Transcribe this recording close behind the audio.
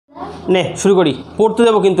নে শুরু করি, পড়তে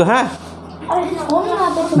দেবো কিন্তু। হ্যাঁ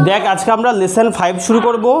দেখ, আজকে আমরা লেসন 5 শুরু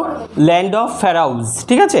করব, ল্যান্ড অফ ফ্যারাউজ।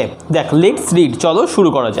 ঠিক আছে, দেখ লেটস রিড, চলো শুরু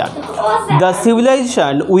করা যাক। The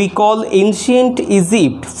civilisation we call ancient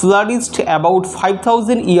Egypt flourished about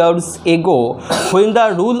 5000 years ago when the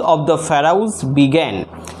rule of the ফ্যারাউজ began.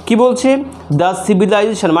 কি বলছে? দ্য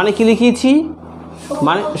সিভিলাইজেশন মানে কি লিখিয়েছি,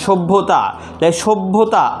 মানে সভ্যতা।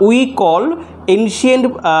 সভ্যতা উই কল এনশিয়েন্ট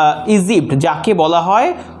ইজিপ্ট, যাকে বলা হয়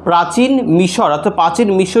প্রাচীন মিশর, অর্থাৎ প্রাচীন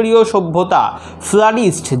মিশরীয় সভ্যতা।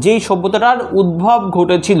 ফ্লারিশড, যেই সভ্যতাটার উদ্ভব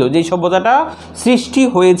ঘটেছিল, যেই সভ্যতাটা সৃষ্টি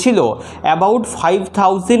হয়েছিল অ্যাবাউট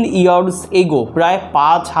 5000 ইয়ার্স এগো, প্রায়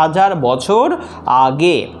 5000 বছর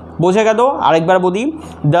আগে। বোঝা গেল? আরেকবার বলি,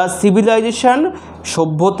 দ্য সিভিলাইজেশন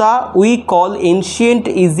সভ্যতা উই কল এনশিয়েন্ট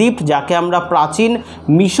ইজিপ্ট, যাকে আমরা প্রাচীন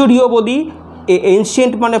মিশরীয় বলি।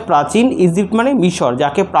 এনশিয়েন্ট মানে প্রাচীন, ইজিপ্ট মানে মিশর,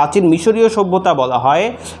 যাকে প্রাচীন মিশরীয় সভ্যতা বলা হয়।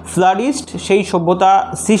 ফ্লারিশড, সেই সভ্যতা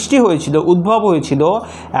সৃষ্টি হয়েছিল, উদ্ভব হয়েছিল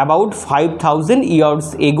অ্যাবাউট 5000 ইয়ার্স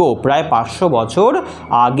এগো, প্রায় 500 বছর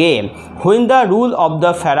আগে। When the rule of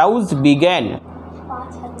the ফ্যারাউজ began,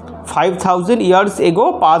 5000 years ago,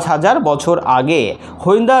 5000 বছর আগে।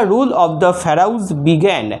 When the rule of the ফ্যারাউজ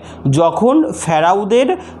began, যখন ফেরাউদের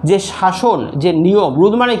যে শাসন, যে নিয়ম,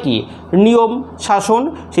 রুল মানে কি নিয়ম, শাসন,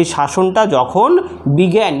 সেই শাসনটা যখন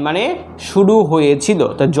বিগ্যান মানে শুরু হয়েছিল,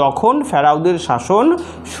 তা যখন ফেরাউদের শাসন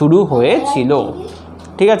শুরু হয়েছিল।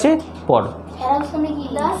 ঠিক আছে, পর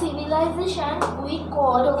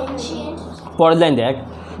পরের লাইন দেখ।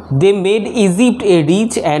 They made Egypt a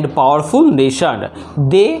rich and powerful nation.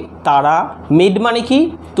 দে তারা, মেড মানে কি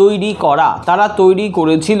তৈরি করা, তারা তৈরি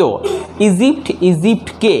করেছিল ইজিপ্ট,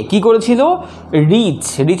 ইজিপ্টকে কি করেছিল? রিচ,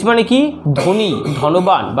 রিচ মানে কি ধনী,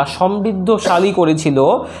 ধনবান বা সমৃদ্ধশালী করেছিল।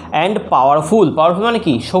 অ্যান্ড পাওয়ারফুল, পাওয়ারফুল মানে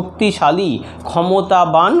কি শক্তিশালী,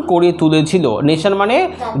 ক্ষমতাবান করে তুলেছিল। নেশন মানে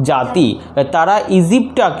জাতি, তারা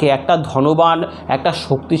ইজিপ্টটাকে একটা ধনবান, একটা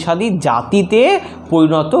শক্তিশালী জাতিতে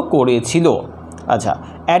পরিণত করেছিল। আচ্ছা,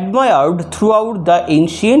 admired through out the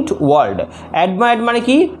ancient world. Admired মানে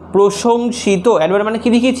কি প্রশংসিত, অ্যাডমায়ার্ড মানে কি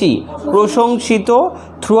লিখেছি প্রশংসিত।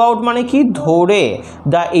 থ্রু আউট মানে কি ধরে,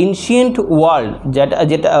 দ্য এনশিয়েন্ট ওয়ার্ল্ড,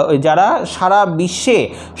 যারা সারা বিশ্বে,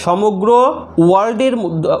 সমগ্র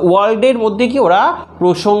ওয়ার্ল্ডের মধ্যে কি ওরা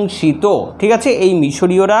প্রশংসিত। ঠিক আছে, এই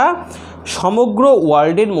মিশরীয়রা সমগ্র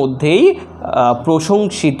ওয়ার্ল্ডের মধ্যেই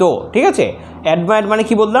প্রশংসিত। ঠিক আছে, অ্যাডমায়ার্ড মানে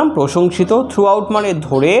কি বললাম প্রশংসিত, থ্রু আউট মানে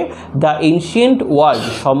ধরে, দ্য এনশিয়েন্ট ওয়ার্ল্ড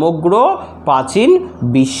সমগ্র প্রাচীন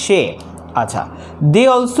বিশ্বে। আচ্ছা, they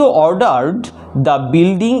also ordered the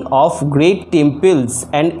building of great temples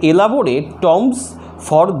and elaborate টম্বস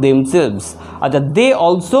for themselves. আচ্ছা, দে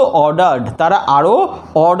অলসো অর্ডার্ড, তারা আরও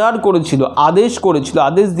অর্ডার করেছিল, আদেশ করেছিল,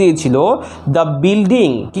 আদেশ দিয়েছিল দ্য বিল্ডিং,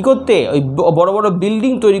 কী করতে? ওই বড় বড়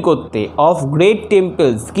বিল্ডিং তৈরি করতে, অফ গ্রেট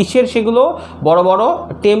টেম্পলস, কিসের সেগুলো? বড় বড়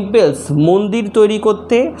টেম্পলস, মন্দির তৈরি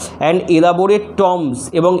করতে। অ্যান্ড এলাবোরেট টম্বস,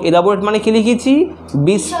 এবং এলাবোরেট মানে কি লিখেছি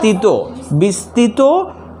বিস্তৃত, বিস্তৃত।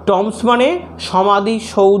 টম্বস মানে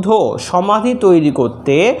সমাধিসৌধ, সমাধি তৈরি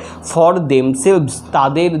করতে। ফর দেমসেলভস,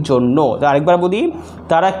 তাদের জন্য। আরেকবার বলি,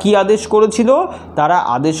 তারা কি আদেশ করেছিল? তারা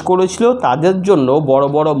আদেশ করেছিল তাদের জন্য বড়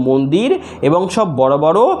বড় মন্দির এবং সব বড়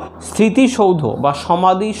বড় স্মৃতিসৌধ বা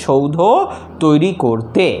সমাধিসৌধ তৈরি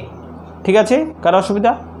করতে। ঠিক আছে, কার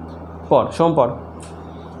অসুবিধা? পর সোমপর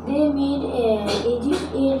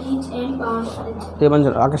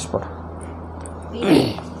আকাশ পর।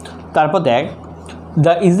 তারপর দেখ,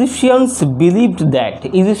 the Egyptians believed that,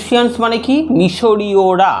 Egyptians মানে কি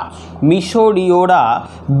মিশরীয়রা, মিশরীয়রা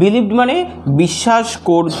বিলিভড মানে বিশ্বাস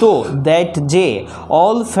করতো, দ্যাট যে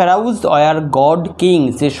অল ফেরাউজ ওয়ার গড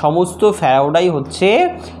কিংস, যে সমস্ত ফেরাওরাই হচ্ছে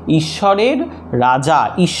ঈশ্বরের রাজা,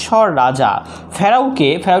 ঈশ্বর রাজা। ফেরাওকে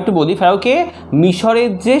বলি, ফেরাওকে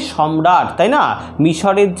মিশরের যে সম্রাট, তাই না,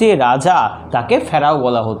 মিশরের যে রাজা, তাকে ফেরাও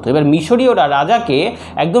বলা হতো। এবার মিশরীয়রা রাজাকে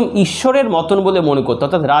একদম ঈশ্বরের মতন বলে মনে করতো,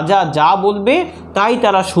 অর্থাৎ রাজা যা বলবে তাই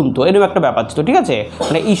তারা শুনতো, এরকম একটা ব্যাপার ছিল। ঠিক আছে,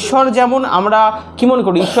 মানে ঈশ্বর যেমন আমরা কি মনে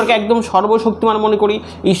করি, ঈশ্বরকে একদম সর্বশক্তিমান মনে করি,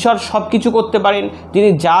 ঈশ্বর সব কিছু করতে পারেন, যিনি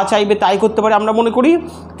যা চাইবে তাই করতে পারে আমরা মনে করি,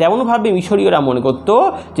 তেমনভাবে মিশরীয়রা মনে করতো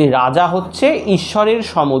যে রাজা হচ্ছে ঈশ্বরের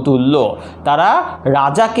সমতুল্য, তারা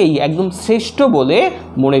রাজাকেই একদম শ্রেষ্ঠ বলে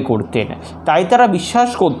মনে করতেন। তাই তারা বিশ্বাস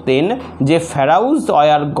করতেন যে ফেরাউজ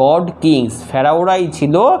ওয়ার গড কিংস, ফেরাওরাই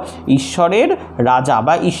ছিল ঈশ্বরের রাজা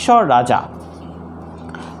বা ঈশ্বর রাজা।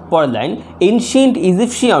 পরের line, ancient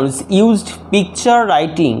Egyptians used picture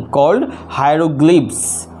writing called হায়ারোগ্লিফস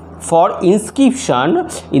for inscription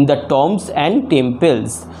in the টম্বস and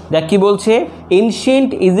temples. দেখ কী বলছে,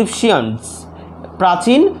 এনশিয়েন্ট ইজিপশিয়ানস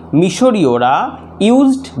প্রাচীন মিশরীয়রা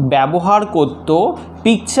ইউজড ব্যবহার করত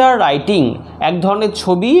পিকচার রাইটিং এক ধরনের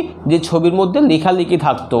ছবি, যে ছবির মধ্যে লেখালেখি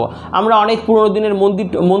থাকতো। আমরা অনেক পুরোনো দিনের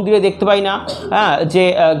মন্দিরে দেখতে পাই না, হ্যাঁ, যে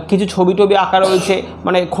কিছু ছবি টবি আঁকা রয়েছে,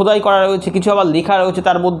 মানে খোদাই করা রয়েছে, কিছু আবার লেখা রয়েছে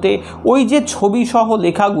তার মধ্যে। ওই যে ছবি সহ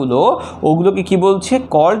লেখাগুলো, ওগুলোকে কি বলছে?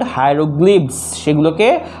 কল্ড হায়ারোগ্লিফস। সেগুলোকে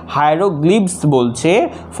হায়ারোগ্লিফস বলছে।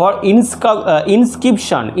 ফর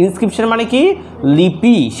ইনস্ক্রিপশন, ইনস্ক্রিপশন মানে কি?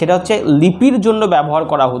 লিপি। সেটা হচ্ছে লিপির জন্য ব্যবহার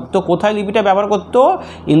করা হতো। কোথায় লিপিটা ব্যবহার করতো?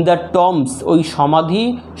 ইন দ্য টম্বস, ওই সমাধি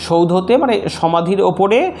সৌধতে, মানে সমাধির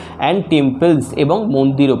ওপরে, অ্যান্ড টেম্পলস, এবং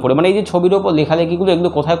মন্দির ওপরে। মানে এই যে ছবির ওপর লেখালেখিগুলো, এগুলো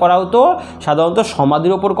কোথায় করা হতো? সাধারণত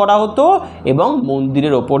সমাধির ওপর করা হতো এবং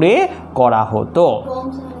মন্দিরের ওপরে করা হতো।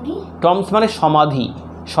 টম্বস মানে সমাধি,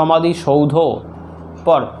 সমাধি সৌধ।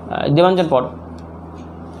 পর দেবাঞ্জন পর।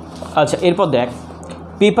 আচ্ছা, এরপর দেখ,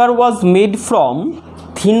 paper was made from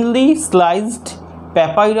thinly sliced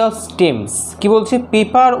papyrus stems. কি বলছে?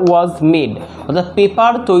 পেপার ওয়াজ মেড, অর্থাৎ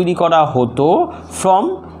পেপার তৈরি করা হতো, ফ্রম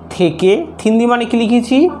থেকে, থিনলি মানে কি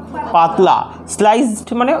লিখেছি? পাতলা, স্লাইসড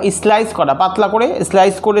মানে স্লাইস করা, পাতলা করে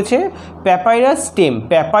স্লাইস করেছে। প্যাপাইরাস স্টেম,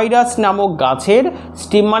 প্যাপাইরাস নামক গাছের,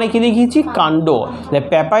 স্টেম মানে কি লিখেছি? কাণ্ড।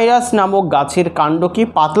 প্যাপাইরাস নামক গাছের কাণ্ডকে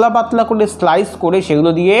পাতলা পাতলা করে স্লাইস করে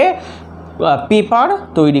সেগুলো দিয়ে পেপার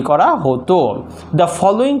তৈরি করা হতো। The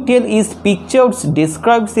following tell is pictures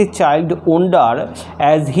describes a child wonder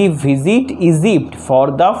as he visit Egypt for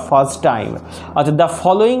the first time. আচ্ছা, দ্য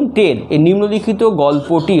ফলোয়িং টেল, এই নিম্নলিখিত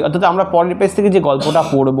গল্পটি, অর্থাৎ আমরা পরের পেজ থেকে যে গল্পটা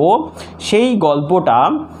পড়ব, সেই গল্পটা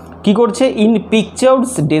কি করছে? ইন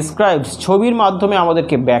পিকচার্স ডিসক্রাইবস, ছবির মাধ্যমে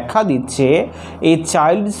আমাদেরকে ব্যাখ্যা দিচ্ছে, এ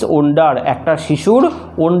চাইল্ডস ওন্ডার, একটা শিশুর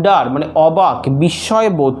ওন্ডার মানে অবাক,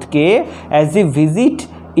 বিস্ময়বোধকে, অ্যাজ এ ভিজিট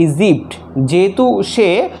ইজিপ্ট, যেহেতু সে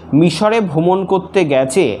মিশরে ভ্রমণ করতে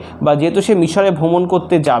গেছে, বা যেহেতু সে মিশরে ভ্রমণ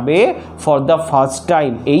করতে যাবে, ফর দ্য ফার্স্ট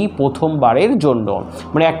টাইম, এই প্রথমবারের জন্য।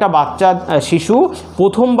 মানে একটা বাচ্চা শিশু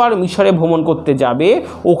প্রথমবার মিশরে ভ্রমণ করতে যাবে,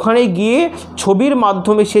 ওখানে গিয়ে ছবির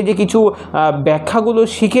মাধ্যমে সে যে কিছু ব্যাখ্যাগুলো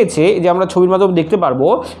শিখেছে, যে আমরা ছবির মাধ্যমে দেখতে পারবো,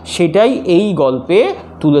 সেটাই এই গল্পে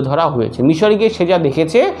তুলে ধরা হয়েছে। মিশরে গিয়ে সে যা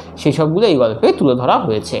দেখেছে সেসবগুলো এই গল্পে তুলে ধরা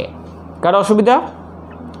হয়েছে। কারো অসুবিধা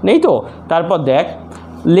নেই তো? তারপর দেখ,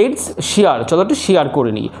 লেটস শেয়ার, চলো একটু শেয়ার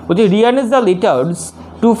করে নিই। বলছি, rearrange the letters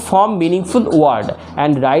to form meaningful word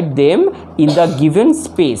and write them in the given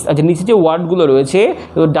space. আচ্ছা, নিচে যে ওয়ার্ডগুলো রয়েছে,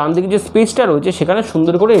 ডান দিকে যে স্পেসটা রয়েছে, সেখানে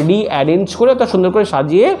সুন্দর করে রিঅ্যারেঞ্জ করে, ওটা সুন্দর করে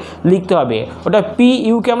সাজিয়ে লিখতে হবে। ওটা পি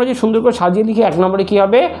ইউকে আমরা যে সুন্দর করে সাজিয়ে লিখি, এক নম্বরে কী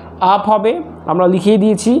হবে? আপ হবে, আমরা লিখিয়ে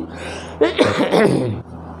দিয়েছি।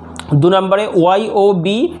 2 নম্বরে ওয়াই ও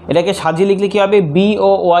বি, এটাকে সাজিয়ে লিখলে কী হবে? বি ও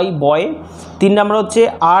ওয়াই, বয়। 3 নম্বর হচ্ছে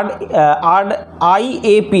আর আর আই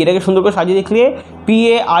এ পি, এটাকে সুন্দর করে সাজিয়ে লিখলে P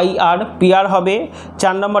A I R, PR হবে।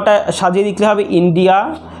 4 নম্বরটা সাজিয়ে লিখলে হবে ইন্ডিয়া।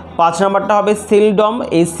 5 নম্বরটা হবে সেলডম,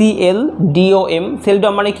 এসিএল ডিওএম।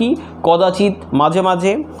 সেলডম মানে কি? কদাচিৎ, মাঝে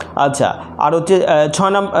মাঝে। আচ্ছা, আর হচ্ছে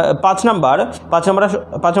 5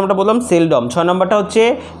 নম্বরটা বললাম সেলডম। 6 নম্বরটা হচ্ছে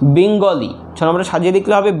বেঙ্গলি, 6 নম্বরটা সাজিয়ে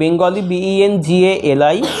লিখলে হবে বেঙ্গলি,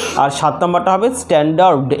 BENGALI। আর 7 নম্বরটা হবে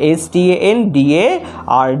স্ট্যান্ডার্ড,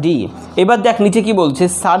 STANDARD। এবার দেখ নিচে কি বলছে,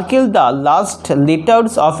 circle the last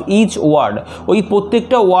letters of each word. ওই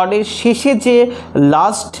প্রত্যেকটা ওয়ার্ডের শেষে যে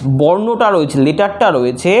লাস্ট বর্ণটা রয়েছে, লেটারটা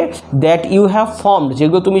রয়েছে, দ্যাট ইউ হ্যাভ ফর্মড,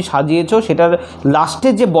 যেগুলো তুমি সাজিয়েছো, সেটার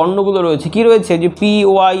লাস্টের যে বর্ণগুলো রয়েছে, কি রয়েছে? যে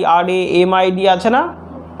PYRAMID আছে না?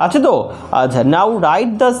 আছে তো? আচ্ছা, নাও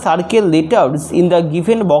write the circle letters in the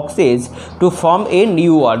given boxes to form a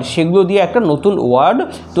new word. সেগুলো দিয়ে একটা নতুন ওয়ার্ড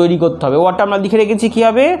তৈরি করতে হবে। ওয়ার্ডটা আমরা লিখে রেখেছি, কী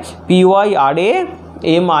হবে?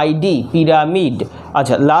 PYRAMID, pyramid.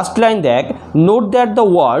 আচ্ছা, লাস্ট লাইন দেখ, note that the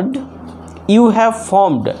word you have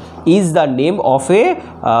formed is the name of a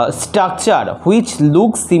structure which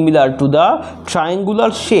looks similar to the triangular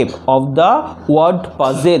shape of the word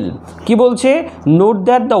puzzle। কি বলছে? Note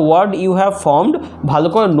that the word you have formed, ভালো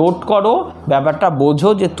করে note করো, ব্যাপারটা বোঝো,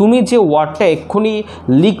 যে তুমি যে ওয়ার্ডটা এক্ষুনি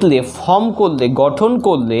লিখলে, ফর্ম করলে, গঠন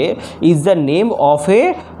করলে, is the name of A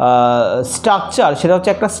structure, সেটা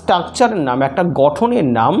হচ্ছে একটা স্ট্রাকচারের নাম, একটা গঠনের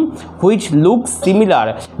নাম, হুইচ লুকস সিমিলার,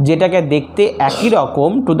 যেটাকে দেখতে একই রকম,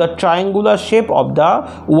 to the triangular shape of the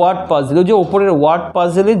word puzzle. যে ওপরের ওয়ার্ড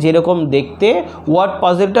পাজলে যেরকম দেখতে, ওয়ার্ড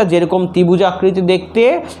পাজলটা যেরকম ত্রিভুজ আকৃতি দেখতে,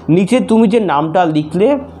 নিচে তুমি যে নামটা লিখলে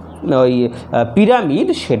ওই পিরামিড,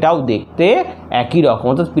 সেটাও দেখতে একই রকম,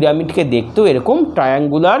 অর্থাৎ পিরামিডকে দেখতেও এরকম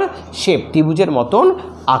ট্রায়াঙ্গুলার শেপ, ত্রিভুজের মতন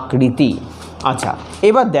আকৃতি। আচ্ছা,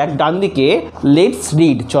 এবার দেখ ডান দিকে, লেটস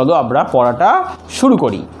রিড, চলো আমরা পড়াটা শুরু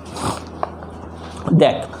করি।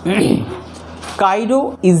 দেখ, কায়রো,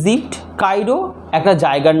 ইজিপ্ট। কায়রো একটা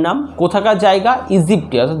জায়গার নাম, কোথাকার জায়গা?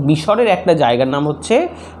 ইজিপ্টে, অর্থাৎ মিশরের একটা জায়গার নাম হচ্ছে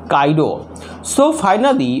Cairo. So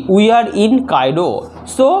finally we are in Cairo.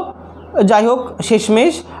 So যাই হোক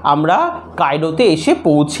শেষমেশ আমরা কায়রোতে এসে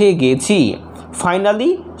পৌঁছে গেছি। ফাইনালি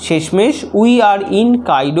শেষমেশ উই আর ইন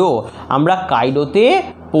কায়রো, আমরা কায়রোতে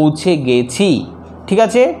পৌঁছে গেছি। ঠিক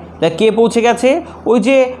আছে, কে পৌঁছে গেছে? ওই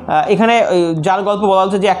যে এখানে যার গল্প বলা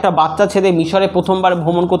হচ্ছে যে একটা বাচ্চা ছেলে মিশরে প্রথমবার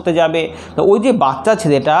ভ্রমণ করতে যাবে, তো ওই যে বাচ্চা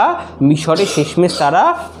ছেলেটা মিশরে শেষমেশ তারা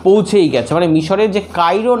পৌঁছেই গেছে, মানে মিশরের যে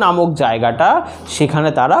কায়রো নামক জায়গাটা সেখানে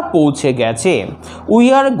তারা পৌঁছে গেছে। We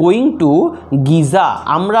are going to Giza,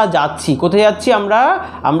 আমরা যাচ্ছি। কোথায় যাচ্ছি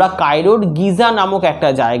আমরা কায়রোর গিজা নামক একটা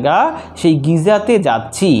জায়গা, সেই গিজাতে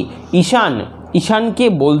যাচ্ছি। ঈশানকে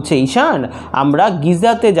বলছে, ঈশান আমরা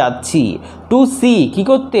গিজাতে যাচ্ছি। টু সি, কী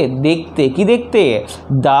করতে? দেখতে। কি দেখতে?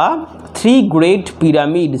 দ্য 3 গ্রেট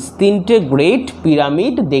পিরামিডস, 3টে গ্রেট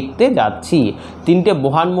পিরামিড দেখতে যাচ্ছি। 3টে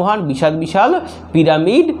মহান বিশাল বিশাল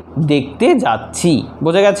পিরামিড দেখতে যাচ্ছি।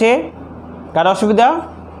 বোঝা গেছে? কার অসুবিধা?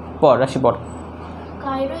 রাশি পড়।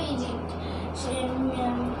 কায়রো ইজিপ্ট,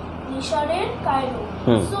 মিশরের কায়রো।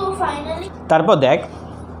 সো ফাইনালি, তারপর দেখ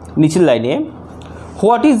নিচের লাইনে,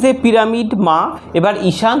 হোয়াট ইজ এ পিরামিড মা? এবার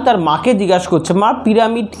ঈশান তার মাকে জিজ্ঞাসা করছে, মা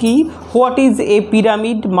পিরামিড কি? হোয়াট ইজ এ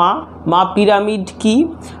পিরামিড মা পিরামিড কি?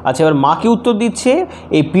 আচ্ছা, এবার মাকে উত্তর দিচ্ছে,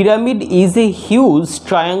 এ pyramid is a huge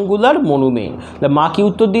triangular monument. মা কি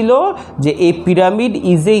উত্তর দিল? যে এ pyramid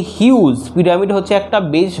is a huge, pyramid হচ্ছে একটা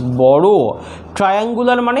বেশ বড়,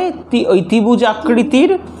 ট্রায়াঙ্গুলার মানে ওই ত্রিভুজ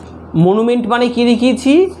আকৃতির, মনুমেন্ট মানে কি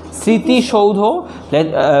দেখিয়েছি? স্মৃতিসৌধ।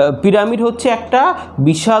 পিরামিড হচ্ছে একটা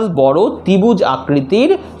বিশাল বড় ত্রিভুজ আকৃতির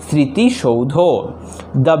স্মৃতিসৌধ।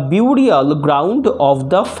 The burial ground of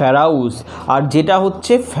the ফেরাউস, আর যেটা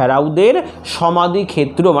হচ্ছে ফেরাউদের সমাধি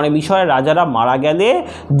ক্ষেত্র, মানে মিশরের রাজারা মারা গেলে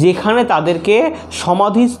যেখানে তাদেরকে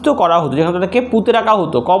সমাধিস্থ করা হতো, যেখানে তাদেরকে পুঁতে রাখা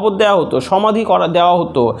হতো, কবর দেওয়া হতো, সমাধি দেওয়া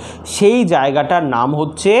হতো, সেই জায়গাটার নাম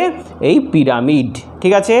হচ্ছে এই পিরামিড।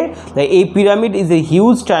 ঠিক আছে, তাই এই pyramid is a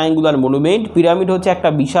huge triangular monument. Pyramid হচ্ছে একটা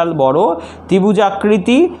বিশাল বড় ত্রিভুজ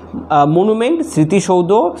আকৃতি মনুমেন্ট,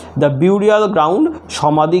 স্মৃতিসৌধ। দ্য বিউরিয়াল গ্রাউন্ড,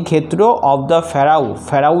 সমাধি ক্ষেত্র, অফ দ্য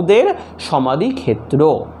ফেরাউদের সমাধি ক্ষেত্র।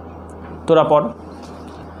 তোরা পড়।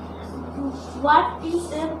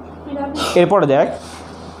 এরপরে দেখ,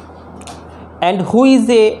 অ্যান্ড হু ইজ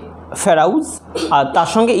এ ফেরাউস, আর তার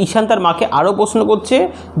সঙ্গে ঈশান তার মাকে আরও প্রশ্ন করছে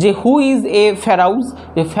যে হু ইজ এ ফেরাউস,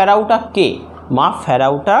 যে ফেরাউটা কে? মা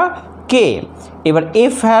ফেরাউটা কে? এবার এ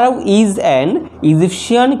ফেরাউ ইজ অ্যান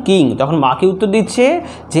ইজিপশিয়ান কিং, তখন মাকে উত্তর দিচ্ছে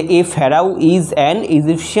যে এ ফেরাউ ইজ অ্যান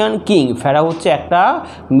ইজিপশিয়ান কিং, ফেরাউ হচ্ছে একটা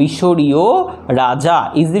মিশরীয় রাজা।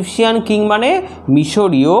 ইজিপশিয়ান কিং মানে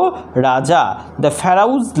মিশরীয় রাজা। The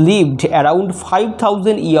ফেরাউজ lived around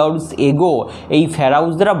 5000 years ago, এই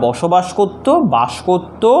ফেরাউজরা বসবাস করত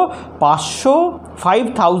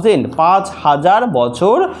 5000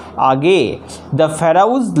 বছর আগে। দ্য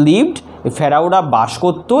ফেরাউজ লিভড, ফেরাউরা বাস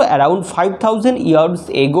করতো অ্যারাউন্ড 5000 ইয়ার্স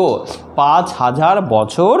এগো, 5000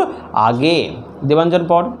 বছর আগে। দেবাঞ্জন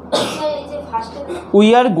পর। We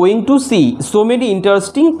are going to C so many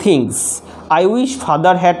interesting things, I wish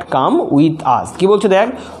father had come with us. কী বলছে দেখ,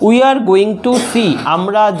 we are going to C,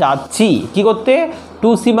 আমরা যাচ্ছি। কি করতে? টু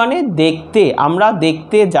সি মানে দেখতে, আমরা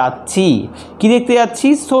দেখতে যাচ্ছি। কি দেখতে যাচ্ছি?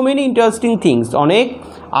 সো মেনি ইন্টারেস্টিং থিংস, অনেক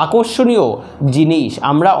আকর্ষণীয় জিনিস,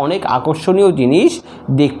 আমরা অনেক আকর্ষণীয় জিনিস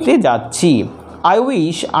দেখতে যাচ্ছি। আই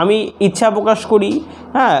উইশ, আমি ইচ্ছা প্রকাশ করি,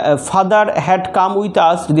 হ্যাঁ, father had come with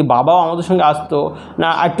us, যদি বাবাও আমাদের সঙ্গে আসতো না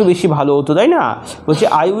একটু বেশি ভালো হতো, তাই না? বলছে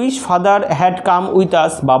I wish father had come with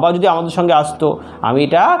us, বাবা যদি আমাদের সঙ্গে আসতো, আমি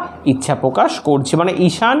এটা ইচ্ছা প্রকাশ করছি। মানে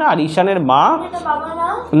ঈশান আর ঈশানের মা,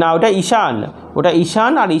 না ওটা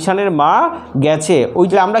ঈশান আর ঈশানের মা গেছে।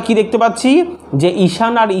 ওইটা আমরা কি দেখতে পাচ্ছি? যে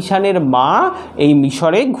ঈশান আর ঈশানের মা এই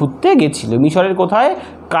মিশরে ঘুরতে গেছিল। মিশরের কোথায়?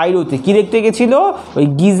 কায়রোতে। কি দেখতে গেছিল? ওই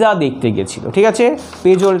গিজা দেখতে গেছিল। ঠিক আছে,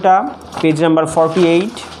 পেজ ওল্টা, পেজ নাম্বার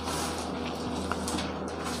 48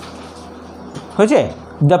 হয়েছে।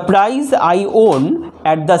 The prize I on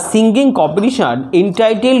at the singing competition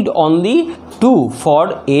entitled only two for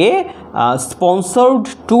a sponsored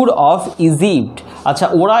tour of Egypt. আচ্ছা,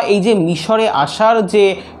 ওরা এই যে মিশরে আসার যে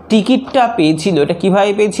টিকিটটা পেয়েছিল, এটা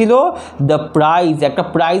কীভাবে পেয়েছিল? দ্য প্রাইজ, একটা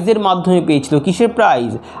প্রাইজের মাধ্যমে পেয়েছিল। কিসের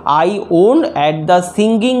prize? I on at the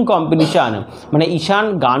singing competition, মানে ঈশান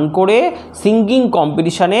গান করে সিঙ্গিং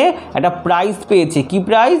কম্পিটিশানে একটা প্রাইজ পেয়েছে। কি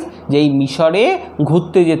প্রাইজ? যে এই মিশরে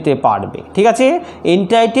ঘুরতে যেতে পারবে। ঠিক আছে,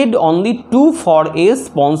 এন্টাইটেড only two for a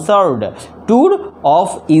sponsored tour of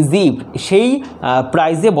Egypt, সেই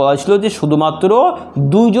প্রাইজে বলা ছিল যে শুধুমাত্র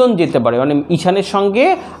 2 জন যেতে পারে, মানে ঈশানের সঙ্গে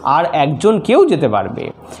আর একজন কেউ যেতে পারবে।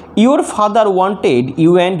 Your father wanted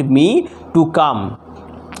you and me to come,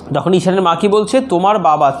 তখন ঈশানের মা কি বলছে, তোমার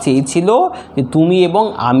বাবা চেয়েছিল যে তুমি এবং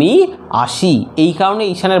আমি আসি, এই কারণে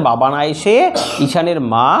ঈশানের বাবা না এসে ঈশানের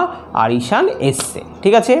মা আর ঈশান এসছে।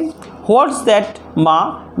 ঠিক আছে, হোয়াটস দ্যাট মা,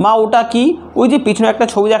 মা ওটা কি? ওই যে পিছনে একটা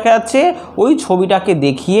ছবি দেখা যাচ্ছে, ওই ছবিটাকে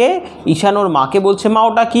দেখিয়ে ঈশান ওর মাকে বলছে মা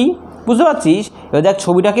ওটা কি, বুঝতে পারছিস? এবার দেখ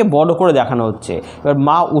ছবিটাকে বড় করে দেখানো হচ্ছে। এবার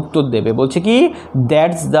মা উত্তর দেবে, বলছে কি,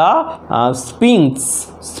 দ্যাটস দ্য স্পিংস,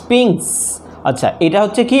 স্পিংস। আচ্ছা এটা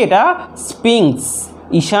হচ্ছে কি, এটা স্পিংস।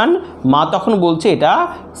 ঈশান, মা তখন বলছে এটা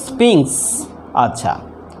স্পিংস। আচ্ছা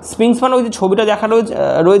স্পিংস মানে ওই যে ছবিটা দেখা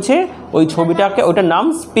রয়েছে ওই ছবিটাকে, ওইটার নাম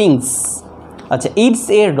স্পিংস। আচ্ছা ইটস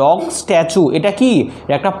এ রক স্ট্যাচু, এটা কি,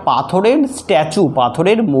 একটা পাথরের স্ট্যাচু,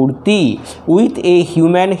 পাথরের মূর্তি, উইথ এ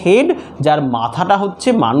হিউম্যান হেড, যার মাথাটা হচ্ছে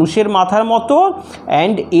মানুষের মাথার মতো,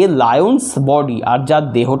 অ্যান্ড এ লায়ন্স বডি, আর যার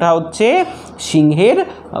দেহটা হচ্ছে সিংহের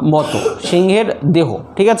মতো, সিংহের দেহ।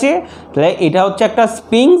 ঠিক আছে, তাহলে এটা হচ্ছে একটা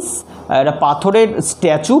স্পিংস, একটা পাথরের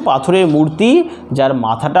স্ট্যাচু, পাথরের মূর্তি, যার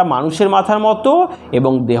মাথাটা মানুষের মাথার মতো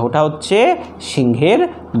এবং দেহটা হচ্ছে সিংহের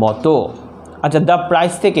মতো। আচ্ছা দ্য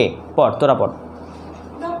প্রাইস থেকে পড়, তোরা পড়।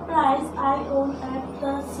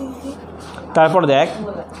 তারপর দেখ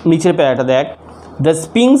নিচের প্যারাটা দেখ, the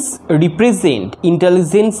স্পিংস represent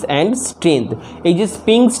intelligence and strength. এই যে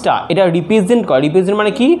স্পিংসটা, এটা রিপ্রেজেন্ট করে, রিপ্রেজেন্ট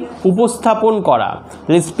মানে কি, উপস্থাপন করা।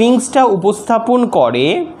 স্পিংসটা উপস্থাপন করে,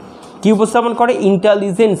 কি উপস্থাপন করে,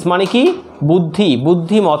 ইন্টেলিজেন্স মানে কি, বুদ্ধি,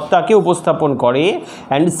 বুদ্ধিমত্তাকে উপস্থাপন করে,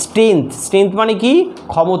 অ্যান্ড স্ট্রেংথ, স্ট্রেংথ মানে কি,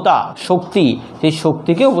 ক্ষমতা, শক্তি, সেই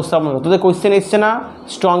শক্তিকে উপস্থাপন করে। তোদের কোয়েশ্চেন এসছে না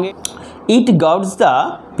স্ট্রংয়ে, ইট গার্ডস দ্য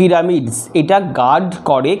পিরামিডস, এটা গার্ড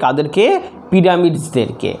করে কাদেরকে,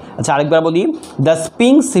 পিরামিডসদেরকে। আচ্ছা আরেকবার বলি, দ্য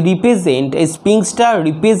স্পিংস রিপ্রেজেন্ট, এই স্পিংসটা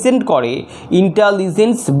রিপ্রেজেন্ট করে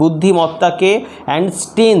ইন্টেলিজেন্স, বুদ্ধিমত্তাকে, অ্যান্ড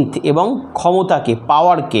স্ট্রেংথ এবং ক্ষমতাকে,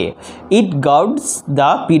 পাওয়ারকে। ইট গার্ডস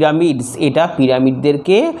দ্য পিরামিডস, এটা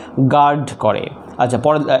পিরামিডদেরকে গার্ড করে। আচ্ছা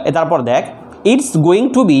তারপর দেখ, it's going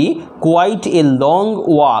to B quite a long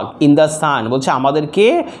walk in the sun, বলছে আমাদেরকে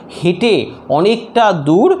হেঁটে অনেকটা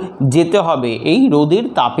দূর যেতে হবে এই রোদের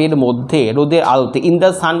তাপের মধ্যে, রোদের আলোতে, ইন দ্য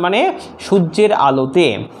সান মানে সূর্যের আলোতে,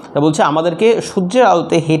 বলছে আমাদেরকে সূর্যের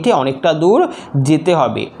আলোতে হেঁটে অনেকটা দূর যেতে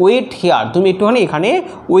হবে। ওয়েট হিয়ার, তুমি একটুখানি এখানে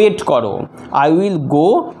ওয়েট করো। I will go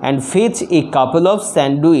and fetch A couple of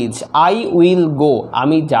sandwich, I will go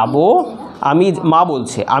আমি যাব, আমি, মা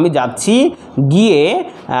বলছে আমি যাচ্ছি, গিয়ে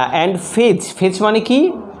অ্যান্ড ফেচ, ফেচ মানে কি,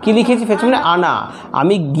 কি লিখেছি, ফেচ মানে আনা,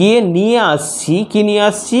 আমি গিয়ে নিয়ে আসছি, কি নিয়ে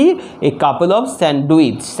আসছি, এ কাপল অফ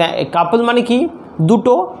স্যান্ডউইচ, কাপল মানে কি,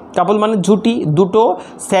 দুটো, কাপল মানে জুটি, দুটো,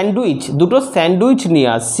 স্যান্ডউইচ, দুটো স্যান্ডউইচ নিয়ে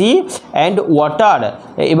আসছি, অ্যান্ড ওয়াটার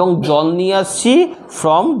এবং জল নিয়ে আসছি,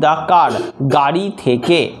 ফ্রম দ্য কার গাড়ি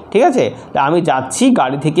থেকে। ঠিক আছে, তা আমি যাচ্ছি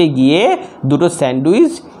গাড়ি থেকে গিয়ে দুটো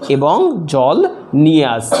স্যান্ডউইচ এবং জল নিয়ে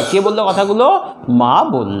আসছি। কে বললো কথাগুলো, মা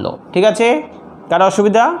বলল। ঠিক আছে, কার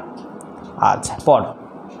অসুবিধা? আচ্ছা পড়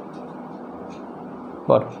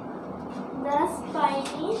পড়।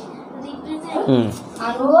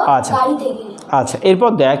 আচ্ছা আচ্ছা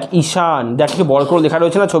এরপর দেখ ঈশান, দেখ একটু বড় করে লেখা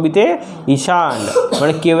রয়েছে না ছবিতে, ঈশান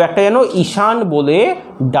মানে কেউ একটা যেন ঈশান বলে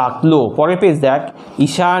ডাকলো। পরের পেজ দেখ,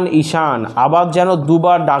 ঈশান ঈশান, আবার যেন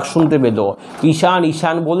দুবার ডাক শুনতে পেল, ঈশান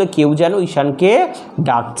ঈশান বলে কেউ যেন ঈশানকে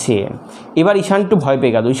ডাকছে। এবার ঈশান একটু ভয়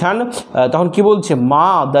পেয়ে গেল। ঈশান তখন কি বলছে, মা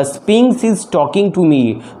the স্পিংস is talking to me,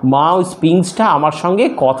 মা ওই স্পিংসটা আমার সঙ্গে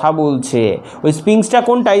কথা বলছে। ওই স্পিংসটা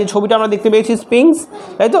কোনটা, এই যে ছবিটা আমরা দেখতে পেয়েছি স্পিংস,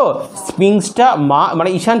 তাই তো, স্পিংসটা মা মানে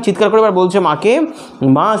ঈশান চিৎকার করে এবার বলছে মাকে,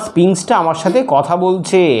 মা স্পিংসটা আমার সাথে কথা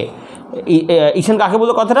বলছে। ঈশান কাকে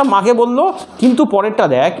বললো কথাটা, মাকে বললো। কিন্তু পরেরটা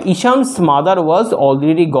দেখ, ঈশানস মাদার ওয়াজ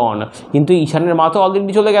অলরেডি গন, কিন্তু ঈশানের মা তো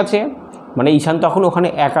অলরেডি চলে গেছে, মানে ঈশান তখন ওখানে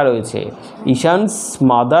একা রয়েছে। ঈশানস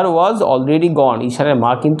মাদার ওয়াজ অলরেডি গন, ঈশানের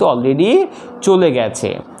মা কিন্তু অলরেডি চলে গেছে।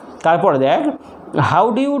 তারপরে দেখ, how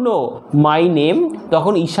do you know my name,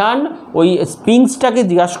 তখন ঈশান ওই স্পিংসটাকে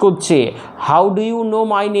জিজ্ঞাসা করছে, how do you know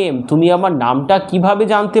my name, তুমি আমার নামটা কিভাবে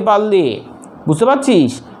জানতে পারলে, বুঝতে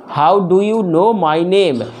পারছিস, how do you know my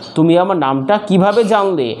name, তুমি আমার নামটা কিভাবে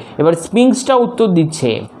জানলে। এবার স্পিংসটা উত্তর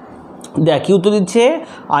দিচ্ছে, দেখ কি উত্তর দিচ্ছে,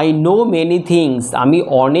 আই নো মেনি থিংস, আমি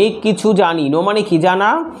অনেক কিছু জানি, নো মানে কি জানা,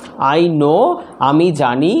 আই নো আমি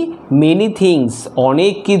জানি, মেনি থিংস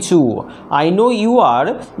অনেক কিছু, I know you R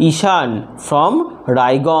Ishan from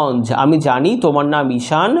Raiganj, আমি জানি তোমার নাম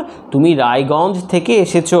ঈশান, তুমি রায়গঞ্জ থেকে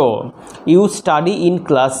এসেছো। ইউ স্টাডি ইন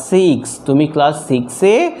ক্লাস 6, তুমি ক্লাস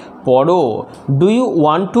 6-এ পড়ো। Do you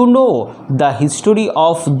want to know the history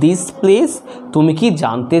of this place, তুমি কি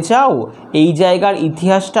জানতে চাও এই জায়গার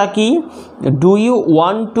ইতিহাসটা কি। Do you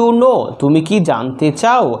want to know, তুমি কি জানতে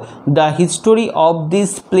চাও the history of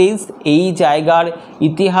this place, এই জায়গার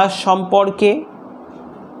ইতিহাস সম্পর্কে।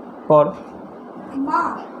 পর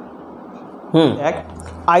এক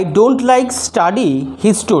I don't like study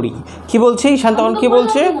history. কী বলছে ঈশান তখন কী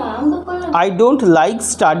বলছে? I don't like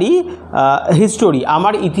study history,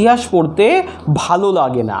 আমার ইতিহাস পড়তে ভালো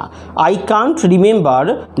লাগে না। I can't remember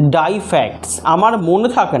die facts, আমার মনে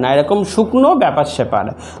থাকে না এরকম শুকনো ব্যাপার স্যাপার।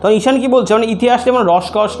 তখন ঈশান কী বলছে? মানে ইতিহাস যেমন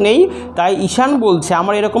রসকস নেই, তাই ঈশান বলছে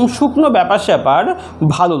আমার এরকম শুকনো ব্যাপার স্যাপার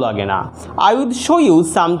ভালো লাগে না। I will show you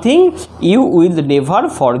something you will never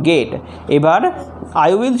forget. এবার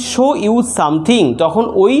I will show you something, তখন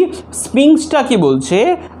ওই স্পিংসটা কি বলছে?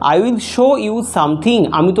 I will show you something,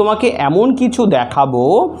 আমি তোমাকে এমন কিছু দেখাবো,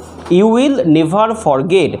 ইউ উইল নেভার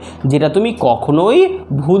ফরগেট, যেটা তুমি কখনোই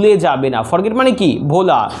ভুলে যাবে না। ফরগেট মানে কি?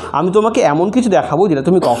 ভোলা। আমি তোমাকে এমন কিছু দেখাবো যেটা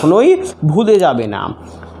তুমি কখনোই ভুলে যাবে না।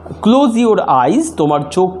 ক্লোজ ইউর আইজ, তোমার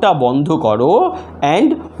চোখটা বন্ধ করো, অ্যান্ড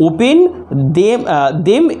ওপেন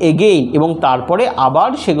দেম এগেইন, এবং তারপরে আবার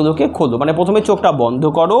সেগুলোকে খোলো। মানে প্রথমে চোখটা বন্ধ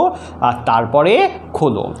করো আর তারপরে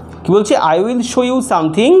খোলো। কি বলছে? I will show you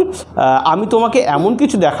something, আমি তোমাকে এমন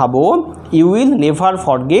কিছু দেখাবো, ইউ উইল নেভার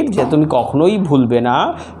ফরগেট, যে তুমি কখনোই ভুলবে না।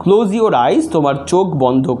 ক্লোজ ইউর আইজ, তোমার চোখ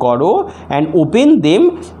বন্ধ করো, অ্যান্ড ওপেন দেম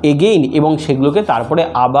এগেইন, এবং সেগুলোকে তারপরে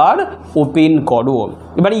আবার ওপেন করো।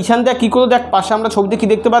 এবার ঈশান দেখ কী করলো, দেখ পাশে আমরা ছবিতে কী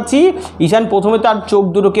দেখতে পাচ্ছি? ঈশান প্রথমে তার চোখ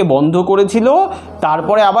দুটোকে বন্ধ করেছিল,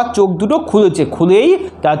 তারপরে আবার চোখ দুটো খুলেছে, খুলেই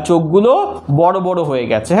তার চোখগুলো বড় বড় হয়ে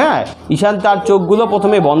গেছে। হ্যাঁ, ঈশান তার চোখগুলো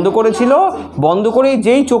প্রথমে বন্ধ করেছিল, বন্ধ করেই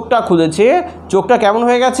যেই চোখটা খুলেছে, চোখটা কেমন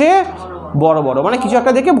হয়ে গেছে? বড় বড়, মানে কিছু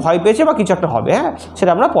একটা দেখে ভয় পেয়েছে বা কিছু একটা হবে। হ্যাঁ,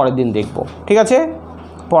 সেটা আমরা পরের দিন দেখব। ঠিক আছে,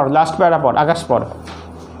 পর লাস্ট প্যারা পর, আকাশ পর।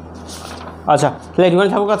 আচ্ছা, তাহলে একটুখানি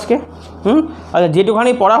থাকুক আজকে। আচ্ছা,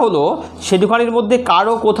 যেটুখানি পড়া হলো সেটুখানির মধ্যে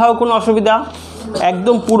কারো কোথাও কোনো অসুবিধা?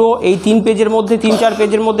 একদম পুরো এই 3 পেজের মধ্যে, 3-4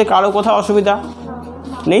 পেজের মধ্যে কারো কোথাও অসুবিধা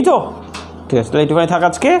নেই তো? ঠিক আছে, তাহলে একটুখানি থাক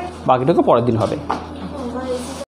আজকে, বাকিটুকু পরের দিন হবে।